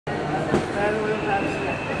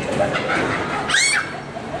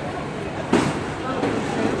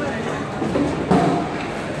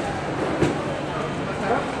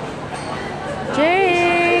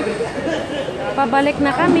Jake! Pabalik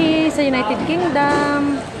na kami sa United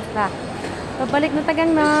Kingdom. Pabalik na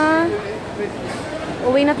tagang na.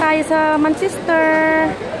 Uwi na tayo sa Manchester.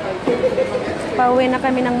 Pauwi na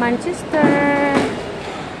kami ng Manchester.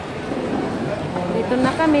 Dito na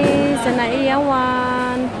kami sa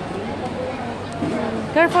Naiyawan.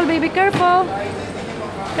 Careful, baby, careful.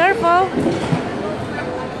 Careful.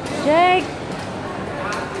 Jake.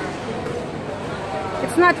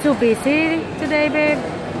 It's not too busy today, babe.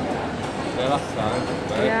 Yeah, that's fine.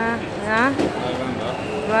 Yeah, yeah.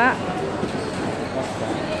 What?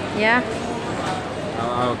 Yeah.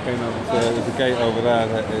 I came over to, there's a gate over there.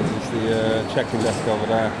 It's the check-in desk over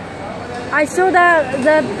there. I saw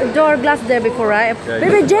the door glass there before, right? Yeah,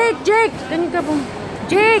 baby, yeah. Jake, can you come on?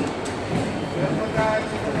 Jake.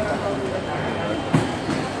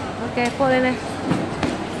 Okay, pull in it.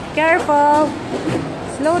 Careful.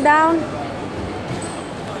 Slow down.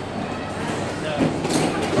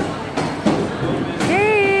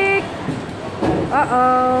 Jake.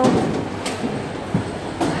 Uh-oh.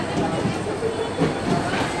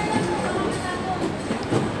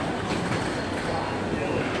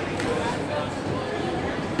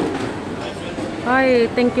 Ay,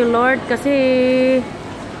 thank you Lord kasi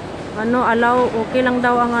okay lang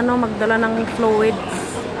daw ang magdala ng fluids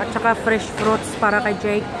at saka fresh fruits para kay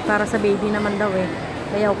Jake, para sa baby naman daw eh.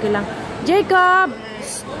 Kaya okay lang. Jacob!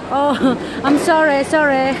 Oh, I'm sorry.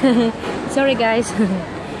 Sorry guys.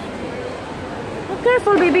 Oh,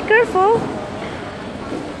 careful baby, careful.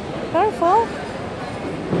 Careful.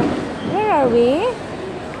 Where are we?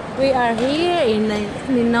 We are here in the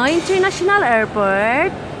International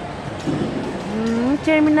Airport.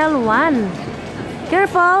 Terminal 1.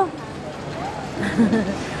 Careful.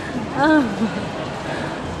 Oh.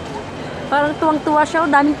 Parang tuwang-tuwa siya.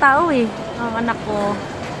 Daming tao eh. Oh, anak ko.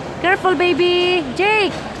 Careful, baby.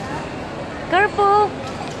 Jake. Careful.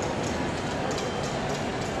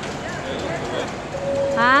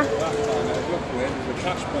 Ha?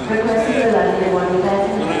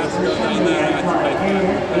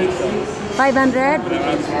 500?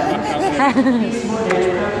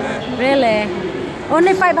 Really?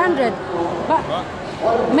 Only 500. But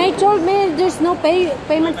May told me there's no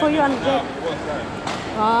payment for you on Jake.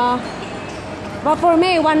 But for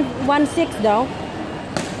me, 116 though.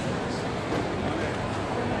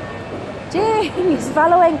 Jake is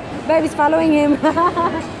following. Baby's following him.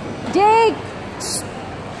 Jake.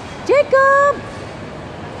 Jacob.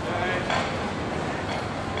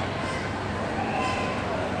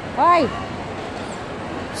 Hi.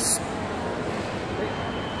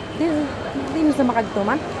 Hindi mo sa makadto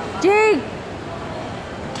man. Jake.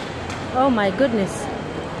 Oh my goodness.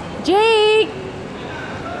 Jake.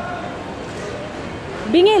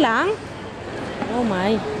 Bingi lang. Oh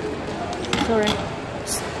my. Sorry.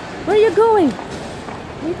 Where are you going?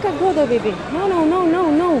 You can't go there, baby. No.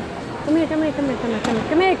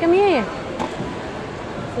 Come here.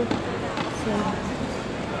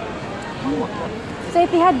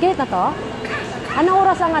 Safety head gate na to? Anong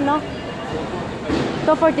oras ang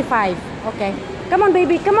 2:45. Okay. Come on,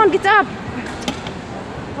 baby. Come on, get up.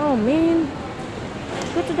 Oh, man.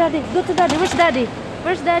 Go to daddy. Where's daddy?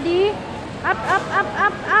 Where's daddy? Up.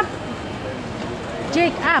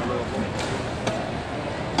 Jake, up.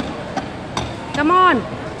 Come on.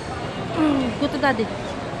 Go to daddy.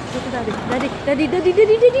 Daddy. Go.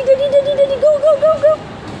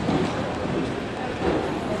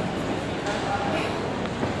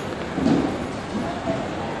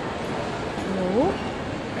 No.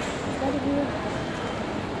 Daddy, go.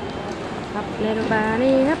 Up, little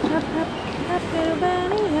bunny. Up, little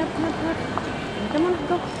bunny. Up. Come on,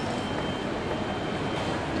 go.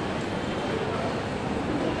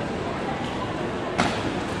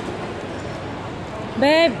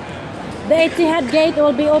 Babe, the Etihad gate will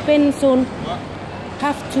be open soon. What?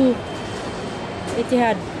 Have to.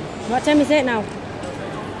 Etihad. What time is it now?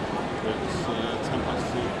 It's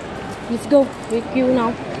 2:10. Let's go. We queue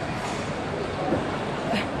now.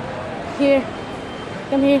 Here.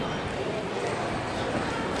 Come here.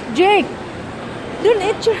 Jake! Don't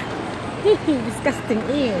eat your... Disgusting.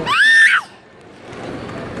 Ew.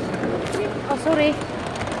 Oh, sorry.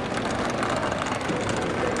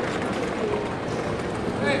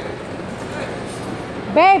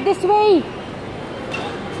 Babe, this way.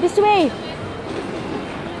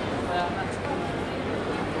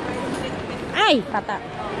 Ay, tata.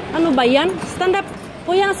 Ano ba yan? Stand up.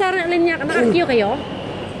 Kuya, sa linya. Naka-queue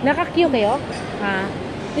kayo? Ha?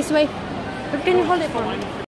 This way. But can you hold it for me?